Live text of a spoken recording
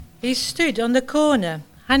He stood on the corner,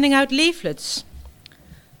 handing out leaflets,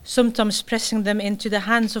 sometimes pressing them into the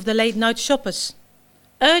hands of the late-night shoppers,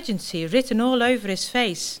 urgency written all over his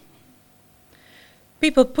face.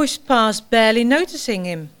 People pushed past, barely noticing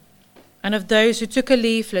him, and of those who took a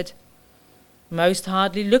leaflet, most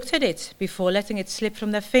hardly looked at it before letting it slip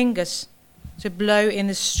from their fingers to blow in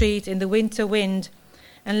the street in the winter wind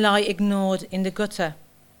and lie ignored in the gutter.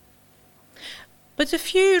 But a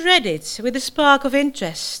few read it with a spark of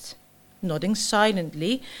interest, nodding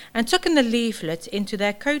silently and tucking the leaflet into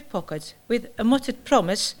their coat pocket with a muttered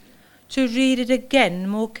promise to read it again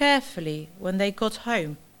more carefully when they got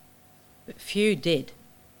home. But few did.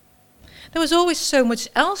 There was always so much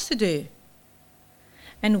else to do.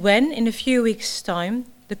 And when, in a few weeks' time,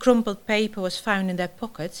 the crumpled paper was found in their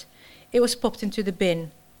pocket, it was popped into the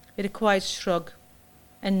bin with a quiet shrug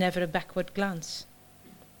and never a backward glance.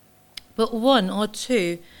 But one or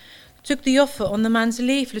two took the offer on the man's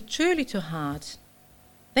leaflet truly to heart.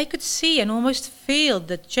 They could see and almost feel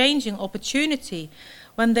the changing opportunity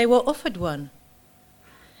when they were offered one.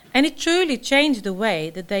 And it truly changed the way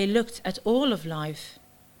that they looked at all of life.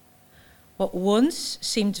 What once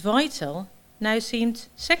seemed vital now seemed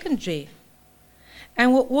secondary.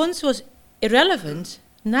 And what once was irrelevant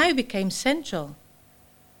now became central.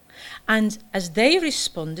 And as they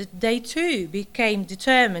responded, they too became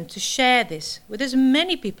determined to share this with as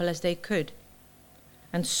many people as they could.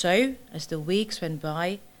 And so, as the weeks went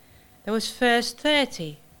by, there was first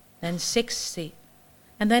 30, then 60,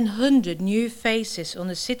 and then 100 new faces on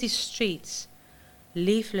the city streets,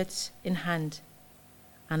 leaflets in hand.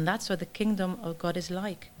 And that's what the kingdom of God is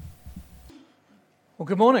like. Well,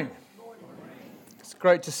 good morning. It's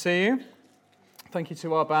great to see you. Thank you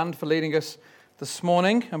to our band for leading us this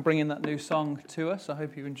morning and bringing that new song to us. I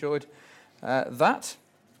hope you enjoyed that.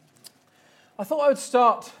 I thought I would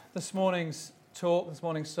start this morning's talk, this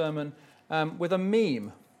morning's sermon, with a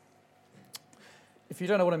meme. If you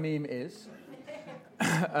don't know what a meme is,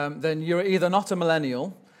 then you're either not a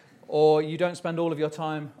millennial or you don't spend all of your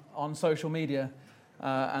time on social media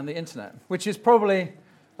and the internet, which is probably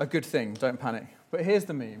a good thing, don't panic. But here's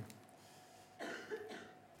the meme.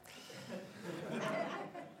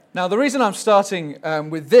 Now, the reason I'm starting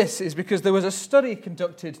with this is because there was a study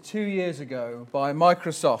conducted 2 years ago by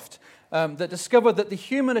Microsoft that discovered that the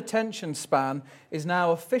human attention span is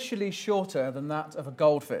now officially shorter than that of a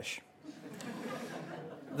goldfish.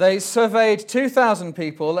 They surveyed 2,000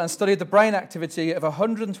 people and studied the brain activity of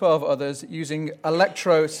 112 others using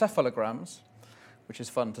electrocephalograms, which is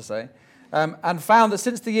fun to say, and found that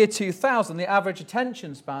since the year 2000, the average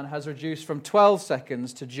attention span has reduced from 12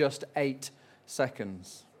 seconds to just 8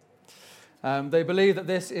 seconds. They believe that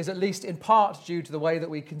this is at least in part due to the way that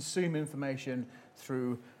we consume information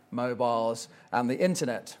through mobiles and the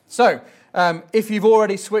internet. So, if you've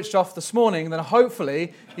already switched off this morning, then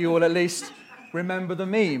hopefully you will at least remember the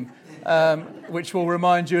meme, which will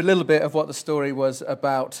remind you a little bit of what the story was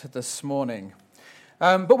about this morning.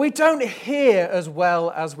 But we don't hear as well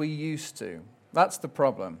as we used to. That's the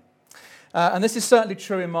problem. And this is certainly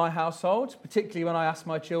true in my household, particularly when I ask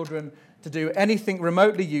my children to do anything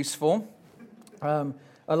remotely useful.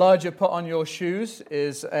 Elijah, put on your shoes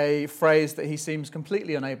is a phrase that he seems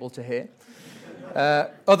completely unable to hear.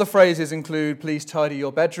 Other phrases include, please tidy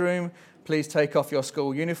your bedroom, please take off your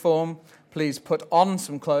school uniform, please put on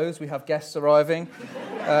some clothes, we have guests arriving.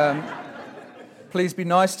 Please be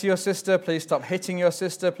nice to your sister, please stop hitting your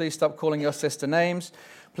sister, please stop calling your sister names,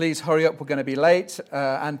 please hurry up, we're going to be late,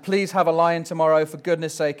 and please have a lie-in tomorrow, for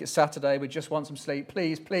goodness sake, it's Saturday, we just want some sleep,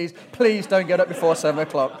 please, please, please don't get up before 7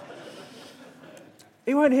 o'clock.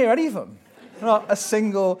 He won't hear any of them, not a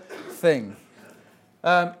single thing.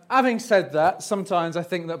 Having said that, sometimes I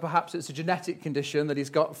think that perhaps it's a genetic condition that he's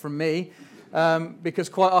got from me, because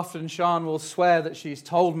quite often Sian will swear that she's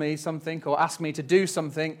told me something or asked me to do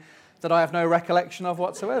something that I have no recollection of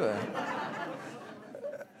whatsoever.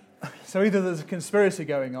 So either there's a conspiracy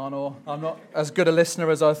going on or I'm not as good a listener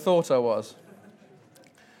as I thought I was.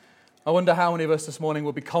 I wonder how many of us this morning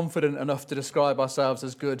will be confident enough to describe ourselves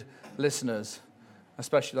as good listeners,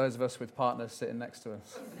 especially those of us with partners sitting next to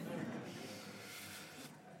us.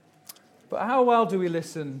 But how well do we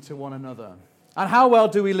listen to one another? And how well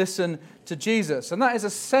do we listen to Jesus? And that is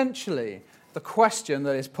essentially the question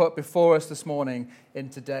that is put before us this morning in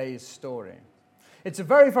today's story. It's a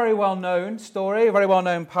very, very well-known story, a very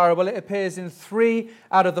well-known parable. It appears in 3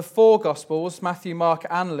 out of the 4 Gospels, Matthew, Mark,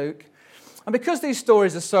 and Luke. And because these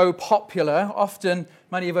stories are so popular, often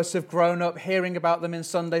many of us have grown up hearing about them in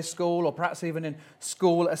Sunday school or perhaps even in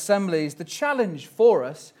school assemblies. The challenge for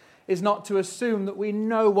us is not to assume that we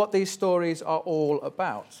know what these stories are all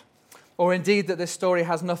about. or indeed that this story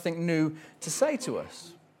has nothing new to say to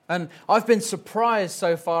us. And I've been surprised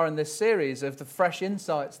so far in this series of the fresh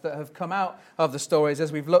insights that have come out of the stories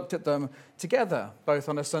as we've looked at them together, both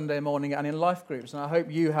on a Sunday morning and in life groups. And I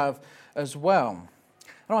hope you have as well.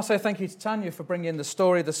 And I want to say thank you to Tanya for bringing the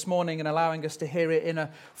story this morning and allowing us to hear it in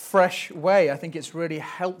a fresh way. I think it's really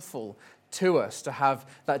helpful to us to have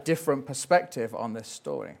that different perspective on this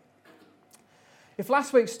story. If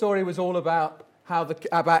last week's story was all about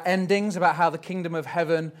endings, about how the kingdom of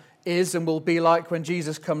heaven is and will be like when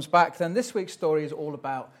Jesus comes back, then this week's story is all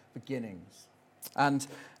about beginnings. And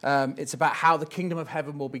it's about how the kingdom of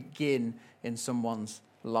heaven will begin in someone's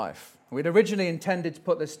life. We'd originally intended to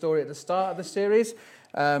put this story at the start of the series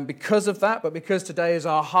because of that, but because today is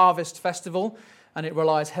our harvest festival and it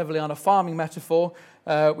relies heavily on a farming metaphor,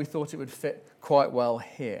 we thought it would fit quite well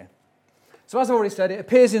here. So as I've already said, it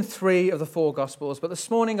appears in 3 of the 4 Gospels, but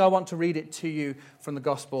this morning I want to read it to you from the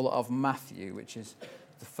Gospel of Matthew, which is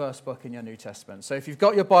the first book in your New Testament. So if you've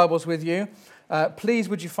got your Bibles with you, please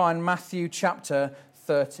would you find Matthew chapter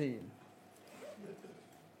 13.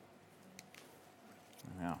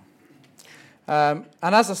 Yeah. And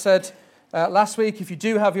as I said last week, if you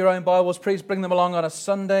do have your own Bibles, please bring them along on a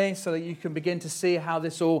Sunday so that you can begin to see how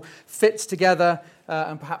this all fits together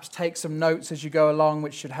and perhaps take some notes as you go along,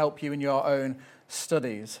 which should help you in your own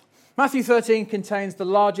studies. Matthew 13 contains the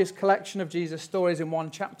largest collection of Jesus' stories in one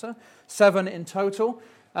chapter, 7 in total.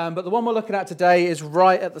 But the one we're looking at today is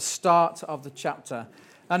right at the start of the chapter.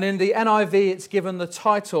 And in the NIV, it's given the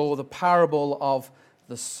title, The Parable of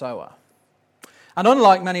the Sower. And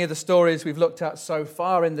unlike many of the stories we've looked at so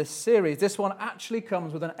far in this series, this one actually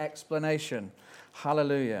comes with an explanation.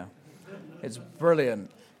 Hallelujah. It's brilliant.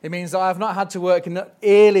 It means that I have not had to work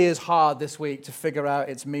nearly as hard this week to figure out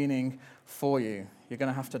its meaning for you. You're going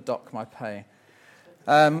to have to dock my pay.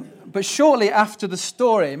 But shortly after the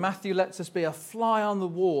story, Matthew lets us be a fly on the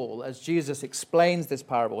wall as Jesus explains this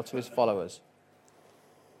parable to his followers.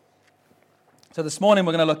 So this morning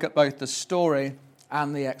we're going to look at both the story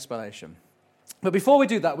and the explanation. But before we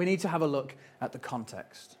do that, we need to have a look at the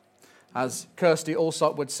context. As Kirsty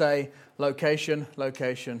Allsop would say, location,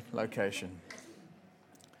 location, location.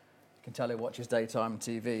 You can tell who watches daytime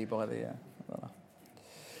TV by the...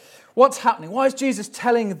 What's happening? Why is Jesus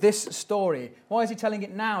telling this story? Why is he telling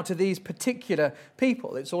it now to these particular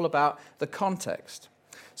people? It's all about the context.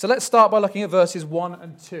 So let's start by looking at verses 1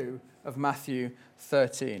 and 2 of Matthew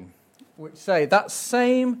 13, which say, that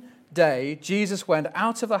same day Jesus went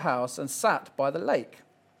out of the house and sat by the lake.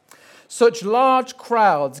 Such large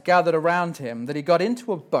crowds gathered around him that he got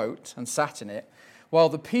into a boat and sat in it, while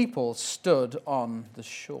the people stood on the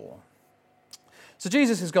shore. So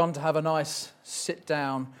Jesus has gone to have a nice sit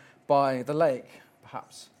down by the lake,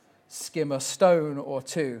 perhaps skim a stone or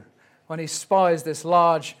two, when he spies this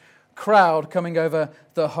large crowd coming over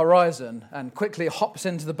the horizon and quickly hops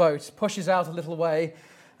into the boat, pushes out a little way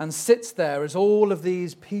and sits there as all of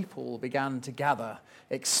these people began to gather,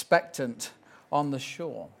 expectant on the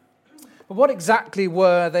shore. But what exactly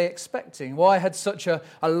were they expecting? Why had such a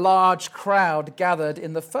large crowd gathered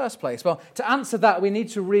in the first place? Well, to answer that, we need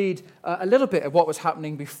to read a little bit of what was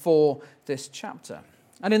happening before this chapter.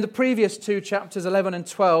 And in the previous 2 chapters, 11 and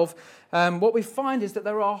 12, what we find is that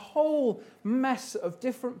there are a whole mess of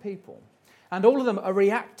different people. And all of them are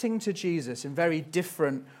reacting to Jesus in very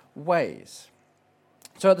different ways.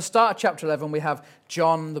 So at the start of chapter 11, we have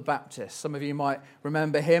John the Baptist. Some of you might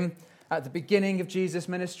remember him. At the beginning of Jesus'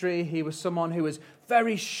 ministry, he was someone who was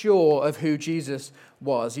very sure of who Jesus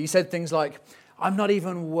was. He said things like, I'm not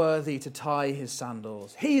even worthy to tie his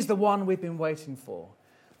sandals. He's the one we've been waiting for.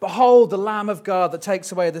 Behold, the Lamb of God that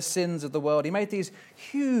takes away the sins of the world. He made these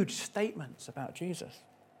huge statements about Jesus.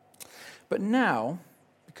 But now,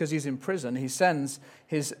 because he's in prison, he sends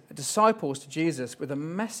his disciples to Jesus with a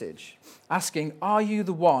message asking, are you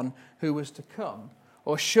the one who was to come,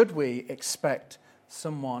 or should we expect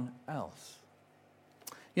someone else?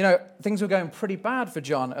 You know, things were going pretty bad for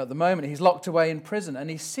John at the moment. He's locked away in prison, and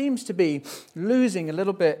he seems to be losing a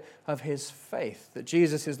little bit of his faith that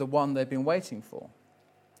Jesus is the one they've been waiting for.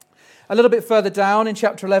 A little bit further down in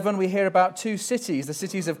chapter 11, we hear about 2 cities, the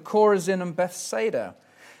cities of Chorazin and Bethsaida,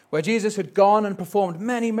 where Jesus had gone and performed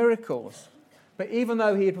many miracles. But even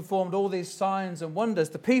though he had performed all these signs and wonders,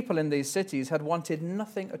 the people in these cities had wanted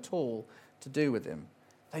nothing at all to do with him.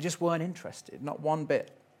 They just weren't interested, not one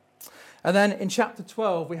bit. And then in chapter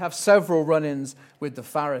 12, we have several run-ins with the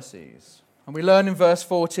Pharisees. And we learn in verse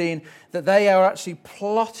 14 that they are actually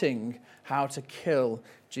plotting how to kill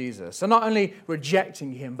Jesus. So not only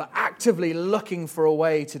rejecting him, but actively looking for a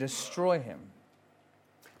way to destroy him.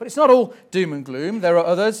 But it's not all doom and gloom. There are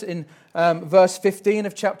others. In verse 15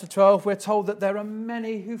 of chapter 12, we're told that there are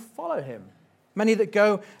many who follow him, many that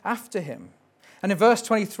go after him. And in verse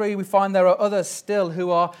 23, we find there are others still who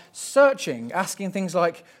are searching, asking things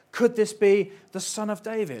like, could this be the Son of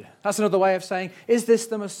David? That's another way of saying, is this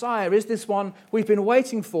the Messiah? Is this one we've been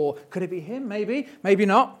waiting for? Could it be him? Maybe, maybe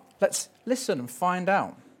not. Let's listen and find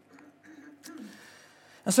out.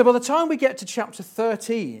 And so by the time we get to chapter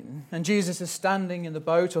 13, and Jesus is standing in the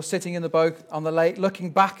boat or sitting in the boat on the lake,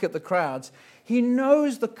 looking back at the crowds, he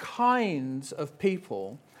knows the kinds of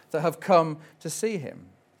people that have come to see him.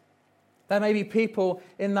 There may be people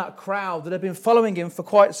in that crowd that have been following him for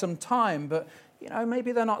quite some time, but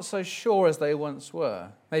maybe they're not so sure as they once were.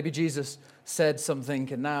 Maybe Jesus said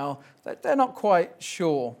something and now they're not quite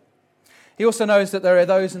sure. He also knows that there are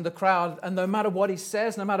those in the crowd, and no matter what he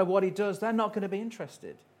says, no matter what he does, they're not going to be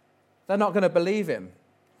interested. They're not going to believe him.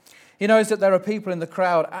 He knows that there are people in the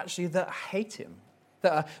crowd actually that hate him,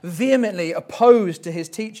 that are vehemently opposed to his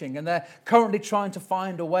teaching, and they're currently trying to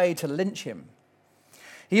find a way to lynch him.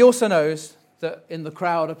 He also knows that in the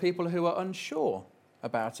crowd are people who are unsure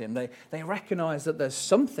about him. They recognize that there's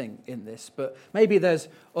something in this, but maybe there's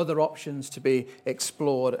other options to be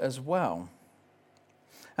explored as well.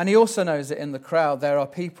 And he also knows that in the crowd there are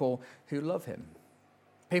people who love him,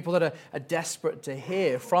 people that are desperate to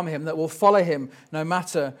hear from him, that will follow him no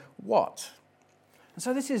matter what. And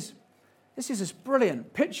so this is this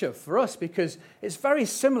brilliant picture for us because it's very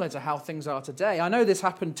similar to how things are today. I know this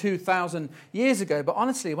happened 2,000 years ago, but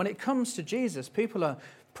honestly, when it comes to Jesus, people are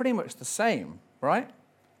pretty much the same, right?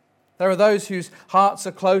 There are those whose hearts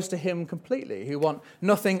are closed to him completely, who want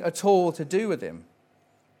nothing at all to do with him.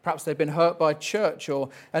 Perhaps they've been hurt by church or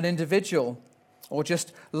an individual or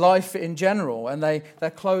just life in general, and they're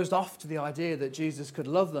closed off to the idea that Jesus could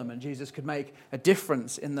love them and Jesus could make a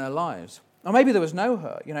difference in their lives. Or maybe there was no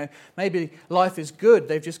hurt, maybe life is good.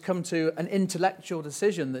 They've just come to an intellectual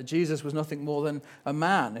decision that Jesus was nothing more than a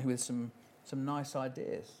man with some nice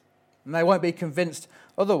ideas. And they won't be convinced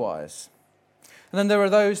otherwise. And then there are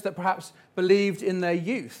those that perhaps believed in their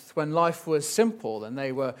youth when life was simple and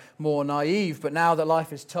they were more naive, but now that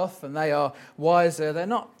life is tough and they are wiser, they're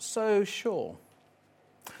not so sure.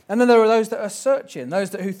 And then there are those that are searching,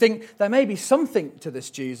 those who think there may be something to this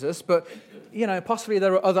Jesus, but possibly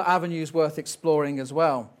there are other avenues worth exploring as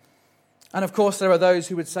well. And of course, there are those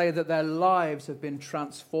who would say that their lives have been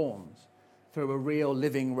transformed through a real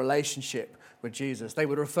living relationship with Jesus. They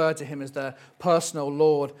would refer to him as their personal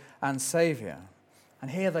Lord and Savior. And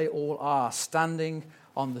here they all are, standing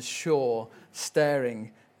on the shore,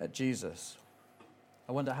 staring at Jesus.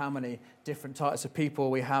 I wonder how many different types of people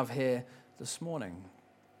we have here this morning.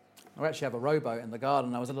 I actually have a rowboat in the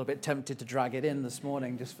garden. I was a little bit tempted to drag it in this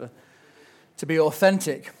morning just to be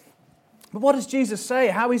authentic. But what does Jesus say?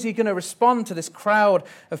 How is he going to respond to this crowd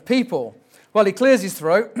of people? Well, he clears his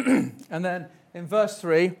throat, and then in verse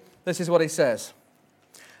 3, this is what he says.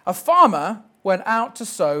 A farmer went out to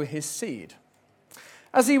sow his seed.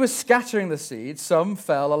 As he was scattering the seed, some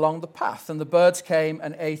fell along the path, and the birds came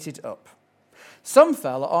and ate it up. Some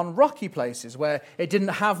fell on rocky places where it didn't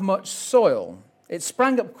have much soil. It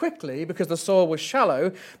sprang up quickly because the soil was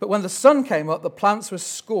shallow, but when the sun came up, the plants were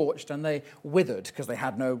scorched and they withered because they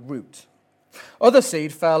had no root. Other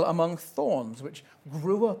seed fell among thorns, which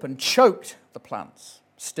grew up and choked the plants.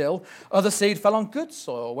 Still, other seed fell on good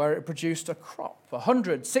soil where it produced a crop,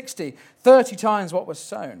 100, 60, 30 times what was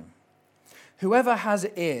sown. Whoever has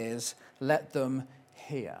ears, let them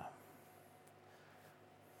hear.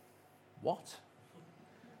 What?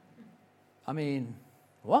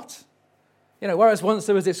 What? Whereas once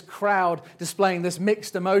there was this crowd displaying this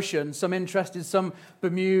mixed emotion, some interested, some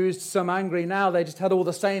bemused, some angry, now they just had all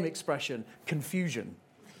the same expression, confusion.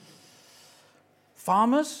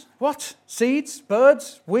 Farmers? What? Seeds?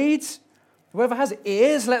 Birds? Weeds? Whoever has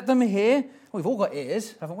ears, let them hear. We've all got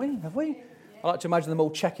ears, haven't we? Have we? I like to imagine them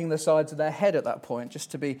all checking the sides of their head at that point,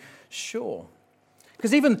 just to be sure.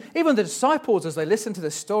 Because even the disciples, as they listen to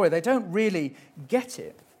this story, they don't really get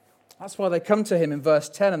it. That's why they come to him in verse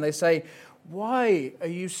 10 and they say, "Why are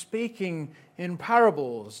you speaking in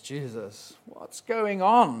parables, Jesus? What's going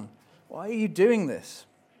on? Why are you doing this?"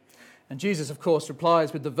 And Jesus, of course,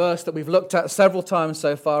 replies with the verse that we've looked at several times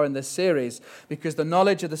so far in this series, because the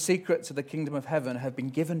knowledge of the secrets of the kingdom of heaven have been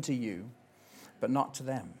given to you, but not to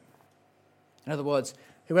them. In other words,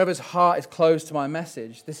 whoever's heart is closed to my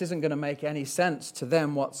message, this isn't going to make any sense to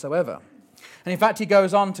them whatsoever. And in fact, he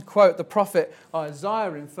goes on to quote the prophet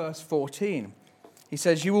Isaiah in verse 14. He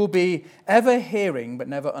says, "You will be ever hearing but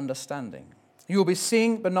never understanding. You will be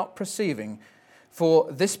seeing but not perceiving,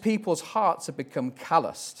 for this people's hearts have become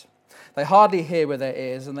calloused. They hardly hear with their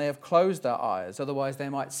ears, and they have closed their eyes. Otherwise they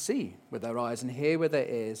might see with their eyes and hear with their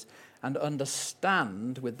ears and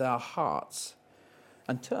understand with their hearts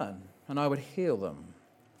and turn, and I would heal them.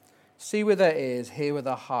 See with their ears, hear with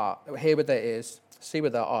their heart, hear with their ears, see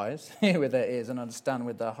with their eyes, hear with their ears, and understand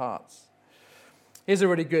with their hearts. Here's a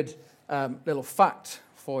really good little fact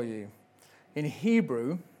for you. In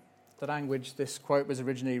Hebrew, the language this quote was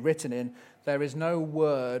originally written in, there is no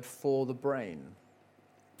word for the brain.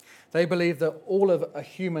 They believe that all of a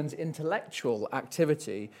human's intellectual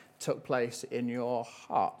activity took place in your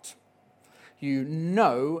heart. You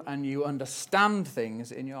know and you understand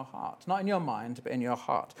things in your heart. Not in your mind, but in your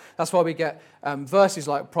heart. That's why we get verses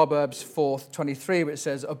like Proverbs 4:23, which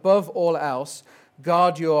says, above all else,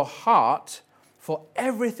 guard your heart, for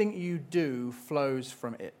everything you do flows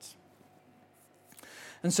from it.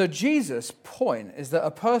 And so Jesus' point is that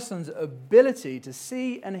a person's ability to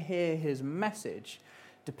see and hear his message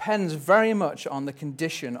depends very much on the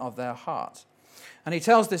condition of their heart. And he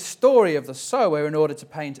tells this story of the sower in order to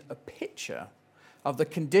paint a picture of the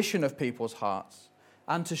condition of people's hearts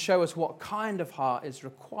and to show us what kind of heart is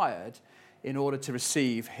required in order to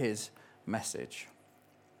receive his message.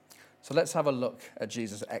 So let's have a look at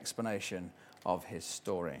Jesus' explanation of his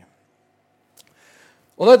story.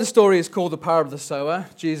 Although the story is called the parable of the sower,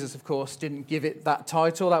 Jesus, of course, didn't give it that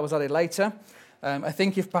title. That was added later. I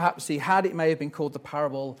think if perhaps he had, it may have been called the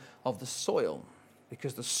parable of the soil,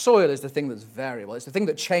 because the soil is the thing that's variable. It's the thing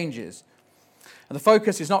that changes. And the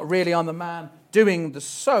focus is not really on the man doing the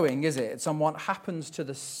sowing, is it? It's on what happens to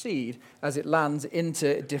the seed as it lands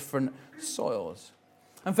into different soils.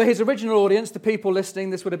 And for his original audience, the people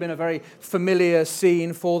listening, this would have been a very familiar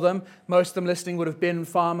scene for them. Most of them listening would have been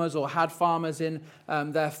farmers or had farmers in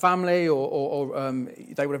their family, or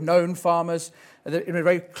they would have known farmers in a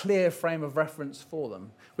very clear frame of reference for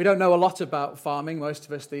them. We don't know a lot about farming, most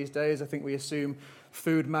of us these days. I think we assume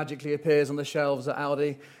food magically appears on the shelves at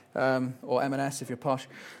Aldi or M&S if you're posh.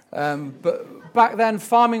 But back then,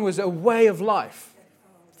 farming was a way of life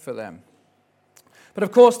for them. But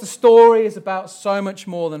of course, the story is about so much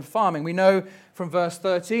more than farming. We know from verse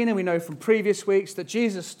 13, and we know from previous weeks, that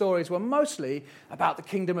Jesus' stories were mostly about the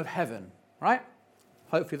kingdom of heaven, right?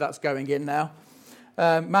 Hopefully that's going in now.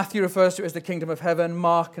 Matthew refers to it as the kingdom of heaven.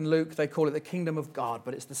 Mark and Luke, they call it the kingdom of God,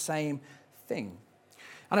 but it's the same thing.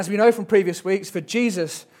 And as we know from previous weeks, for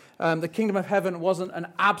Jesus, the kingdom of heaven wasn't an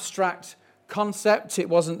abstract concept. It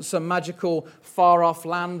wasn't some magical far-off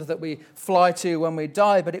land that we fly to when we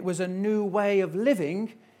die, but it was a new way of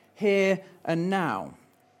living here and now.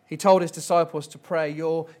 He told his disciples to pray,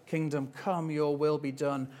 your kingdom come, your will be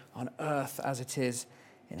done on earth as it is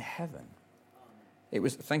in heaven.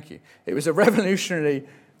 Thank you. It was a revolutionary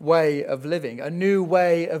way of living, a new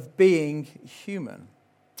way of being human.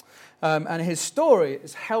 And his story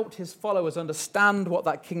has helped his followers understand what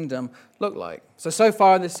that kingdom looked like. So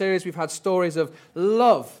far in this series, we've had stories of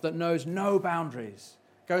love that knows no boundaries,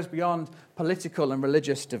 goes beyond political and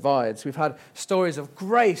religious divides. We've had stories of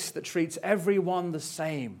grace that treats everyone the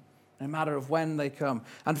same, no matter of when they come.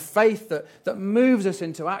 And faith that moves us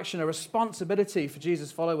into action, a responsibility for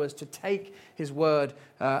Jesus' followers to take his word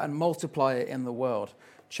and multiply it in the world.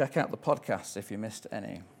 Check out the podcast if you missed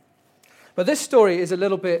any. But this story is a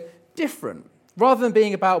little bit different. Rather than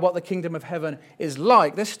being about what the kingdom of heaven is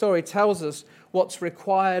like, this story tells us what's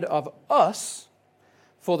required of us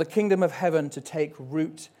for the kingdom of heaven to take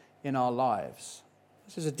root in our lives.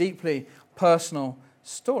 This is a deeply personal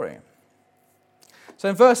story. So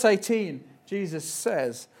in verse 18, Jesus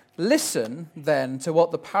says, listen then to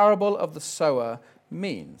what the parable of the sower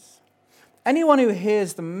means. Anyone who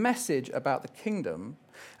hears the message about the kingdom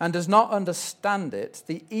and does not understand it,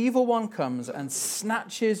 the evil one comes and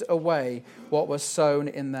snatches away what was sown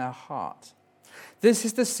in their heart. This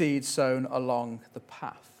is the seed sown along the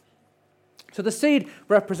path. So the seed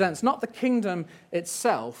represents not the kingdom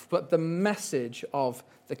itself, but the message of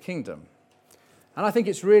the kingdom. And I think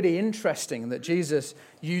it's really interesting that Jesus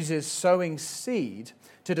uses sowing seed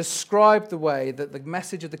to describe the way that the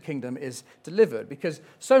message of the kingdom is delivered, because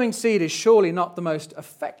sowing seed is surely not the most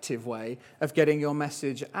effective way of getting your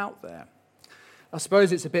message out there. I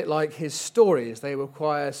suppose it's a bit like his stories. They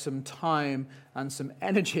require some time and some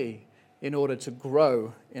energy in order to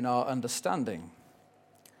grow in our understanding.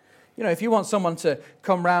 You know, if you want someone to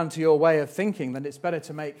come round to your way of thinking, then it's better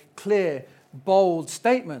to make clear, bold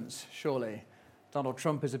statements, surely. Donald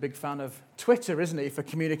Trump is a big fan of Twitter, isn't he, for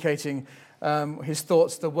communicating his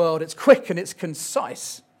thoughts to the world. It's quick and it's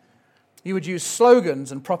concise. He would use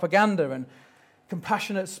slogans and propaganda and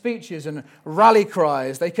compassionate speeches and rally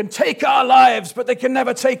cries. They can take our lives, but they can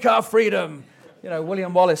never take our freedom. You know,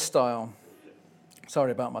 William Wallace style.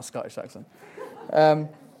 Sorry about my Scottish accent. But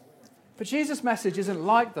Jesus' message isn't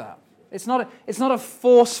like that. It's not a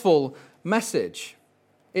forceful message.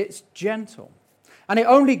 It's gentle. And it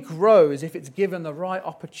only grows if it's given the right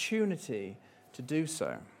opportunity to do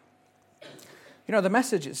so. You know, the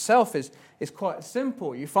message itself is quite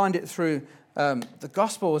simple. You find it through the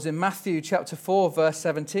Gospels in Matthew chapter 4, verse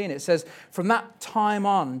 17. It says, "From that time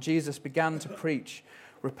on, Jesus began to preach,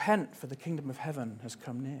 'Repent, for the kingdom of heaven has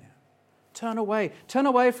come near.'" Turn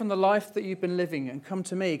away from the life that you've been living and come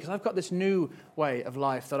to me, because I've got this new way of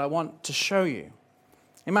life that I want to show you.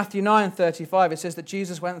 In Matthew 9:35, it says that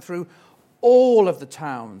Jesus went through all of the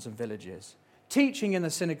towns and villages, teaching in the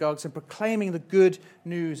synagogues and proclaiming the good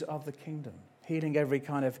news of the kingdom, healing every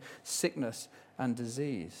kind of sickness and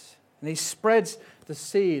disease. And he spreads the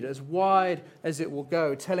seed as wide as it will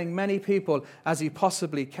go, telling many people as he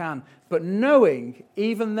possibly can, but knowing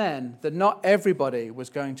even then that not everybody was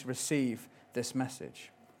going to receive this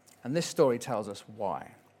message. And this story tells us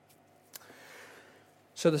why.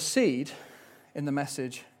 So the seed in the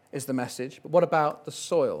message is the message, but what about the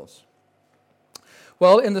soils?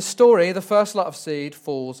 Well, in the story, the first lot of seed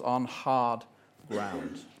falls on hard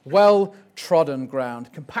ground. Well-trodden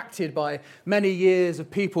ground, compacted by many years of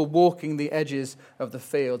people walking the edges of the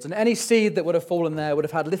fields. And any seed that would have fallen there would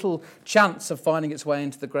have had little chance of finding its way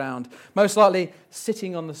into the ground, most likely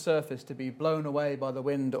sitting on the surface to be blown away by the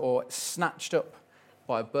wind or snatched up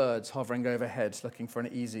by birds hovering overhead looking for an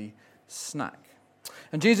easy snack.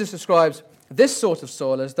 And Jesus describes this sort of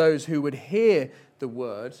soil as those who would hear the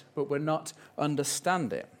word but would not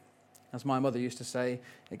understand it. As my mother used to say,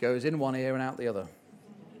 it goes in one ear and out the other.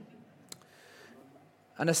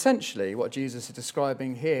 And essentially, what Jesus is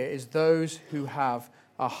describing here is those who have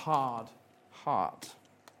a hard heart.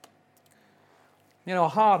 You know, a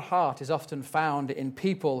hard heart is often found in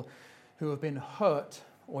people who have been hurt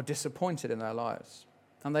or disappointed in their lives.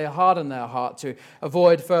 And they harden their heart to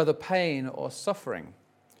avoid further pain or suffering,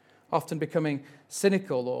 often becoming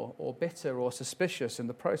cynical or bitter or suspicious in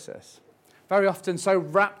the process. Very often so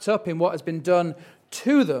wrapped up in what has been done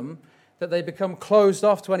to them that they become closed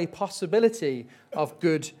off to any possibility of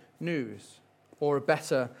good news or a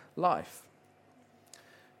better life.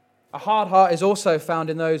 A hard heart is also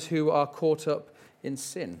found in those who are caught up in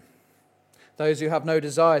sin, those who have no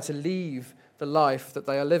desire to leave the life that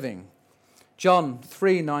they are living. John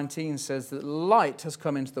 3:19 says that light has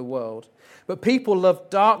come into the world, but people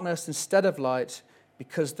love darkness instead of light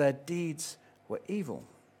because their deeds were evil.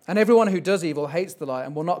 And everyone who does evil hates the light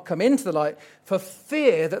and will not come into the light for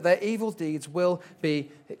fear that their evil deeds will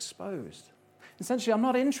be exposed. Essentially, I'm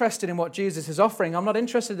not interested in what Jesus is offering. I'm not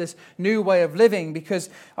interested in this new way of living because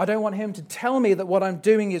I don't want him to tell me that what I'm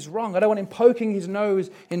doing is wrong. I don't want him poking his nose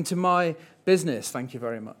into my business. Thank you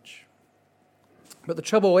very much. But the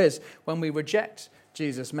trouble is, when we reject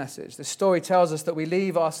Jesus' message, the story tells us that we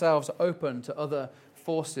leave ourselves open to other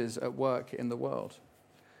forces at work in the world.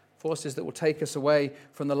 Forces that will take us away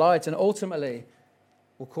from the light and ultimately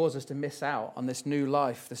will cause us to miss out on this new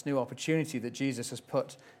life, this new opportunity that Jesus has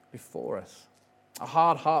put before us. A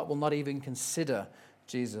hard heart will not even consider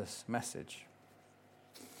Jesus' message.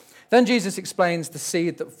 Then Jesus explains the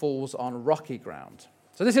seed that falls on rocky ground.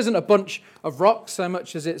 So this isn't a bunch of rocks so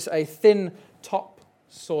much as it's a thin top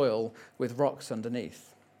soil with rocks underneath.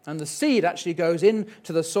 And the seed actually goes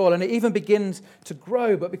into the soil and it even begins to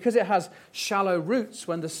grow. But because it has shallow roots,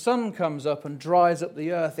 when the sun comes up and dries up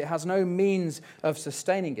the earth, it has no means of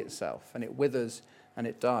sustaining itself and it withers and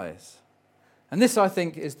it dies. And this, I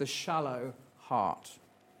think, is the shallow heart.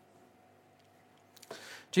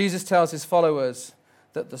 Jesus tells his followers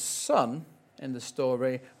that the sun in the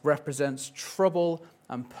story represents trouble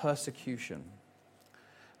and persecution.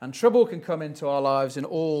 And trouble can come into our lives in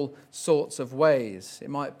all sorts of ways. It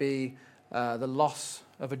might be the loss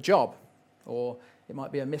of a job, or it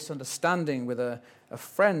might be a misunderstanding with a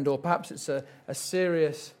friend, or perhaps it's a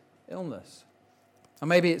serious illness. Or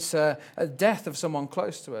maybe it's a death of someone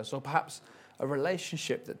close to us, or perhaps a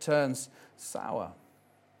relationship that turns sour.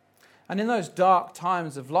 And in those dark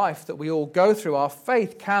times of life that we all go through, our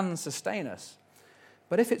faith can sustain us.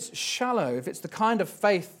 But if it's shallow, if it's the kind of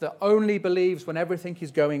faith that only believes when everything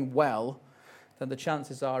is going well, then the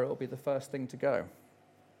chances are it will be the first thing to go.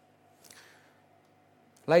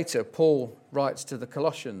 Later, Paul writes to the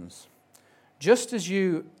Colossians, "Just as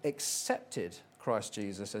you accepted Christ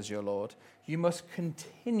Jesus as your Lord, you must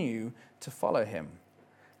continue to follow him.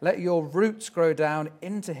 Let your roots grow down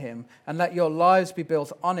into him and let your lives be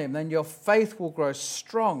built on him. Then your faith will grow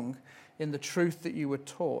strong in the truth that you were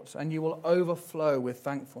taught, and you will overflow with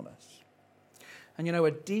thankfulness." And you know,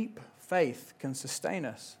 a deep faith can sustain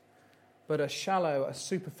us, but a shallow, a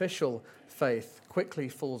superficial faith quickly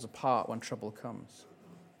falls apart when trouble comes.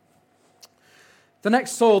 The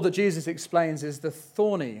next soil that Jesus explains is the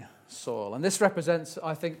thorny soil, and this represents,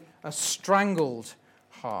 I think, a strangled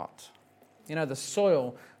heart. You know, the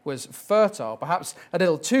soil was fertile, perhaps a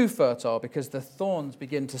little too fertile, because the thorns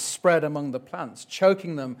begin to spread among the plants,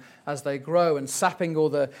 choking them as they grow and sapping all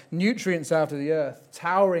the nutrients out of the earth,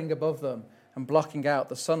 towering above them and blocking out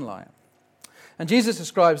the sunlight. And Jesus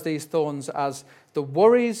describes these thorns as the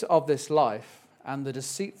worries of this life and the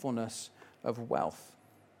deceitfulness of wealth.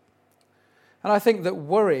 And I think that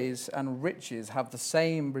worries and riches have the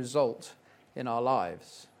same result in our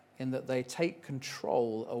lives, in that they take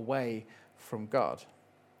control away from God.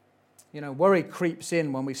 You know, worry creeps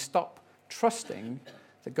in when we stop trusting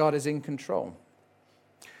that God is in control.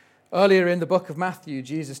 Earlier in the book of Matthew,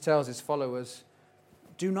 Jesus tells his followers,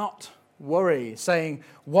 do not worry, saying,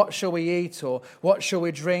 what shall we eat, or what shall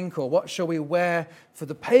we drink, or what shall we wear? For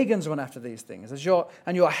the pagans run after these things.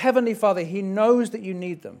 And your heavenly Father, he knows that you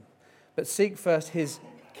need them. But seek first his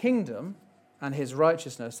kingdom and his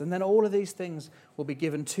righteousness, and then all of these things will be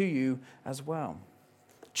given to you as well.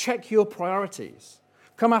 Check your priorities.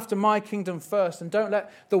 Come after my kingdom first, and don't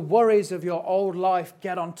let the worries of your old life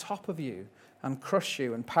get on top of you and crush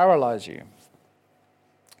you and paralyze you.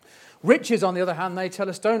 Riches, on the other hand, they tell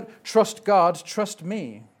us, don't trust God, trust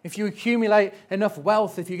me. If you accumulate enough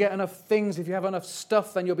wealth, if you get enough things, if you have enough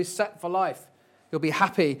stuff, then you'll be set for life. You'll be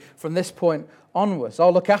happy from this point onwards.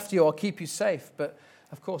 I'll look after you, I'll keep you safe. But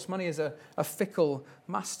of course, money is a fickle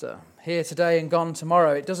master. Here today and gone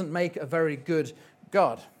tomorrow. It doesn't make a very good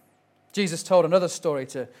God. Jesus told another story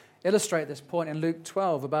to illustrate this point in Luke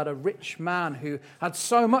 12 about a rich man who had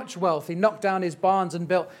so much wealth, he knocked down his barns and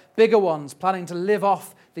built bigger ones, planning to live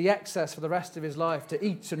off the excess for the rest of his life, to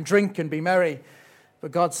eat and drink and be merry.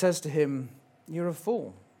 But God says to him, you're a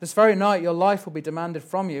fool. This very night your life will be demanded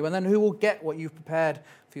from you, and then who will get what you've prepared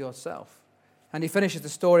for yourself? And he finishes the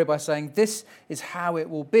story by saying, this is how it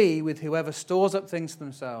will be with whoever stores up things for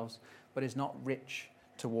themselves, but is not rich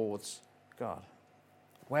towards God.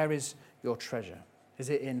 Where is your treasure? Is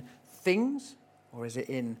it in things or is it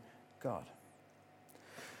in God?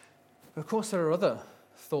 Of course, there are other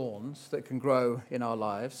thorns that can grow in our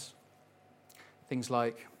lives. Things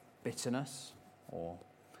like bitterness or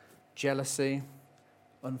jealousy,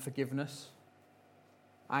 unforgiveness,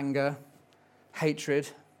 anger, hatred.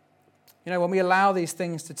 You know, when we allow these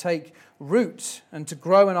things to take root and to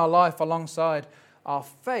grow in our life alongside our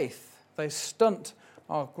faith, they stunt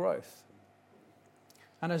our growth.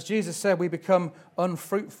 And as Jesus said, we become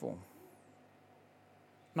unfruitful,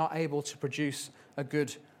 not able to produce a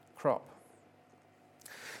good crop.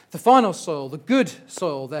 The final soil, the good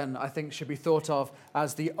soil, then, I think should be thought of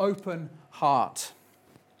as the open heart.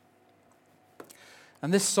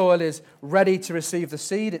 And this soil is ready to receive the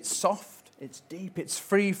seed. It's soft, it's deep, it's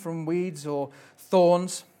free from weeds or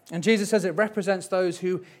thorns. And Jesus says it represents those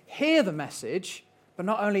who hear the message, but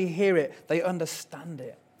not only hear it, they understand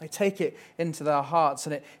it. They take it into their hearts,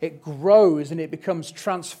 and it grows and it becomes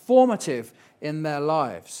transformative in their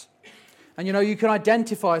lives. And you know, you can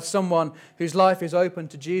identify someone whose life is open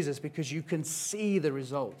to Jesus because you can see the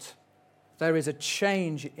result. There is a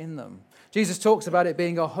change in them. Jesus talks about it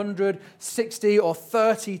being 160 or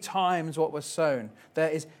 30 times what was sown. There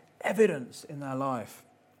is evidence in their life.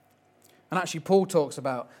 And actually, Paul talks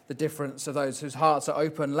about the difference of those whose hearts are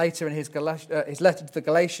open later in his letter to the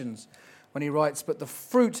Galatians, when he writes, but the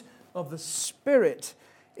fruit of the Spirit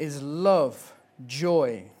is love,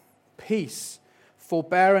 joy, peace,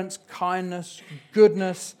 forbearance, kindness,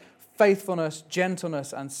 goodness, faithfulness,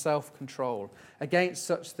 gentleness, and self-control. Against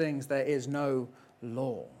such things there is no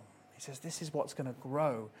law. He says this is what's going to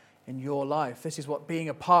grow in your life. This is what being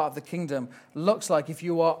a part of the kingdom looks like. If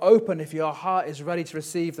you are open, if your heart is ready to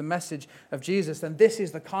receive the message of Jesus, then this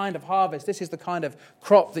is the kind of harvest, this is the kind of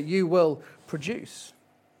crop that you will produce.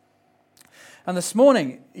 And this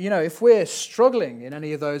morning, you know, if we're struggling in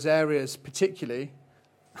any of those areas particularly,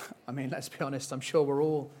 I mean, let's be honest, I'm sure we're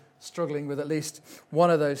all struggling with at least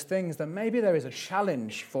one of those things, then maybe there is a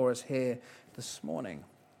challenge for us here this morning.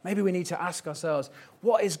 Maybe we need to ask ourselves,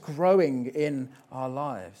 what is growing in our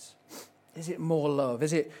lives? Is it more love?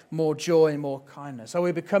 Is it more joy and more kindness? Are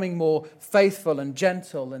we becoming more faithful and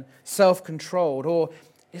gentle and self-controlled? Or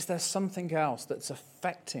is there something else that's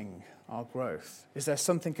affecting our growth? Is there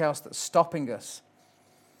something else that's stopping us?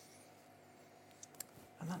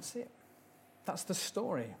 And that's it. That's the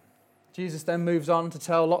story. Jesus then moves on to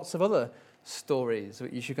tell lots of other stories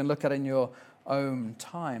which you can look at in your own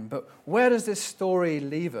time. But where does this story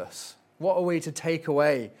leave us? What are we to take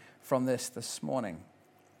away from this morning?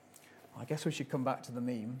 I guess we should come back to the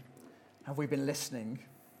meme. Have we been listening?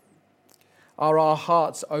 Are our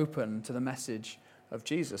hearts open to the message of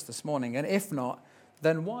Jesus this morning? And if not,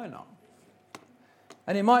 then why not?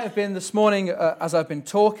 And it might have been this morning, as I've been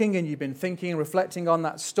talking and you've been thinking and reflecting on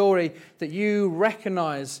that story, that you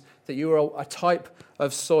recognize that you are a type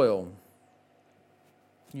of soil.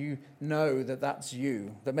 You know that that's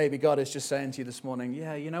you. That maybe God is just saying to you this morning,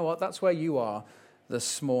 yeah, you know what? That's where you are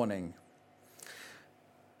this morning.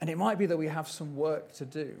 And it might be that we have some work to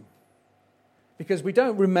do. Because we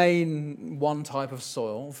don't remain one type of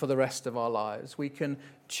soil for the rest of our lives. We can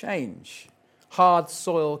change. Hard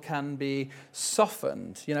soil can be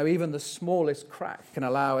softened. You know, even the smallest crack can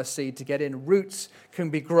allow a seed to get in. Roots can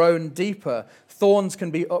be grown deeper. Thorns can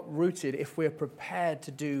be uprooted if we're prepared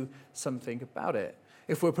to do something about it.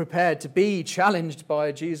 If we're prepared to be challenged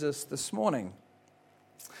by Jesus this morning.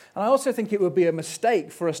 And I also think it would be a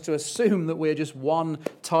mistake for us to assume that we're just one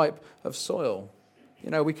type of soil. You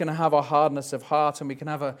know, we can have a hardness of heart and we can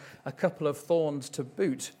have a couple of thorns to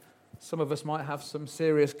boot. Some of us might have some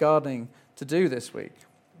serious gardening to do this week.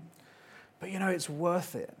 But you know, it's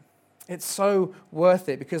worth it. It's so worth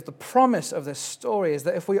it because the promise of this story is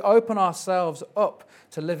that if we open ourselves up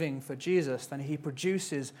to living for Jesus, then he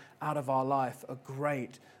produces out of our life a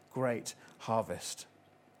great, great harvest.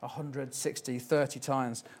 160, 30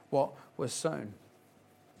 times what was sown.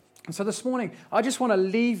 And so this morning, I just want to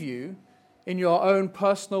leave you in your own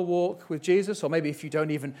personal walk with Jesus, or maybe if you don't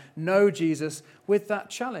even know Jesus, with that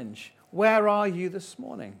challenge. Where are you this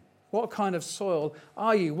morning? What kind of soil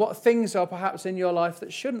are you? What things are perhaps in your life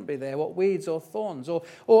that shouldn't be there? What weeds or thorns?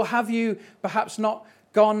 Or have you perhaps not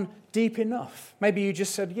gone deep enough? Maybe you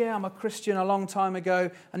just said, yeah, I'm a Christian a long time ago,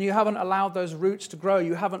 and you haven't allowed those roots to grow.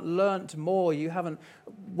 You haven't learnt more. You haven't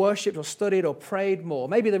worshipped or studied or prayed more.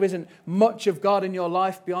 Maybe there isn't much of God in your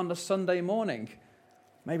life beyond a Sunday morning.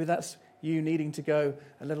 Maybe that's you needing to go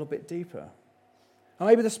a little bit deeper. Or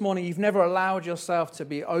maybe this morning you've never allowed yourself to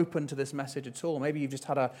be open to this message at all. Maybe you've just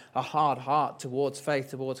had a hard heart towards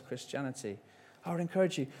faith, towards Christianity. I would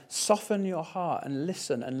encourage you, soften your heart and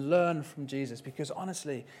listen and learn from Jesus, because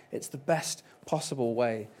honestly, it's the best possible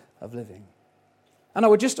way of living. And I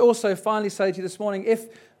would just also finally say to you this morning, if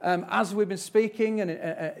as we've been speaking and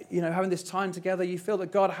having this time together, you feel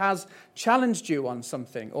that God has challenged you on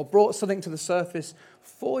something or brought something to the surface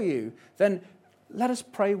for you, then let us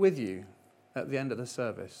pray with you at the end of the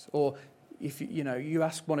service. Or if you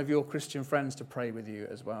ask one of your Christian friends to pray with you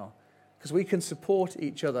as well, because we can support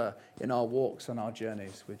each other in our walks and our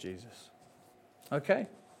journeys with Jesus. Okay?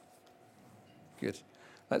 Good.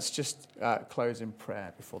 Let's just close in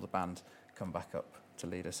prayer before the band come back up to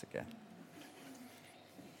lead us again.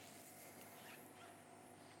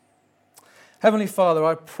 Heavenly Father,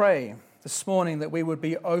 I pray this morning that we would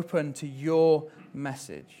be open to your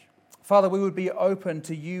message. Father, we would be open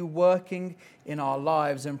to you working in our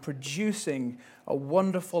lives and producing a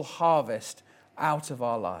wonderful harvest out of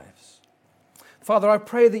our lives. Father, I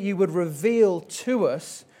pray that you would reveal to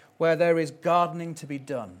us where there is gardening to be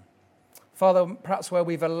done. Father, perhaps where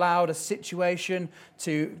we've allowed a situation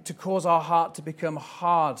to cause our heart to become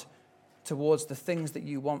hard towards the things that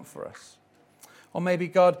you want for us. Or maybe,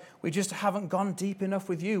 God, we just haven't gone deep enough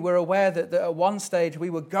with you. We're aware that at one stage we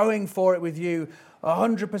were going for it with you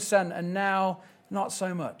 100%, and now not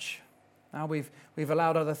so much. Now we've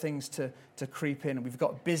allowed other things to creep in. We've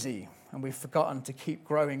got busy and we've forgotten to keep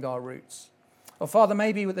growing our roots. Or Father,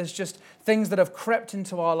 maybe there's just things that have crept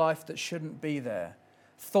into our life that shouldn't be there.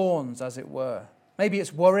 Thorns, as it were. Maybe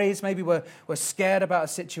it's worries. Maybe we're scared about a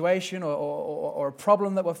situation or a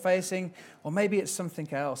problem that we're facing. Or maybe it's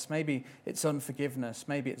something else. Maybe it's unforgiveness.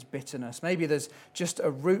 Maybe it's bitterness. Maybe there's just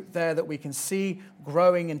a root there that we can see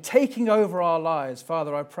growing and taking over our lives.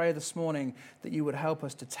 Father, I pray this morning that you would help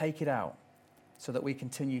us to take it out so that we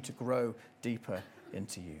continue to grow deeper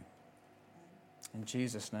into you. In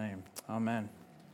Jesus' name, amen.